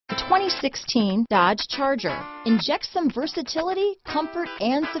2016 Dodge Charger. Inject some versatility, comfort,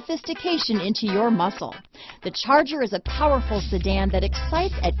 and sophistication into your muscle. The Charger is a powerful sedan that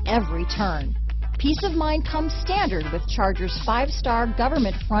excites at every turn. Peace of mind comes standard with Charger's 5-star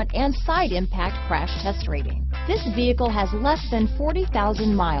government front and side impact crash test rating. This vehicle has less than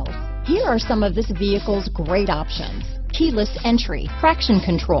 40,000 miles. Here are some of this vehicle's great options: keyless entry, traction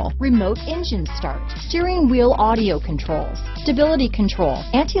control, remote engine start, steering wheel audio controls, stability control,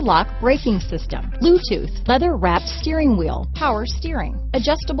 anti-lock braking system, Bluetooth, leather-wrapped steering wheel, power steering,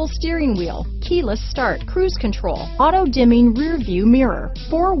 adjustable steering wheel, keyless start, cruise control, auto-dimming rear view mirror,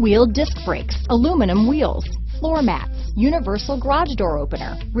 4-wheel disc brakes, aluminum wheels, floor mats, universal garage door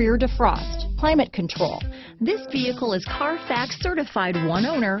opener, rear defrost, climate control. This vehicle is Carfax certified one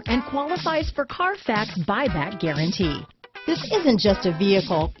owner and qualifies for Carfax buyback guarantee. This isn't just a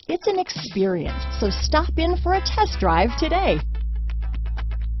vehicle, it's an experience, so stop in for a test drive today.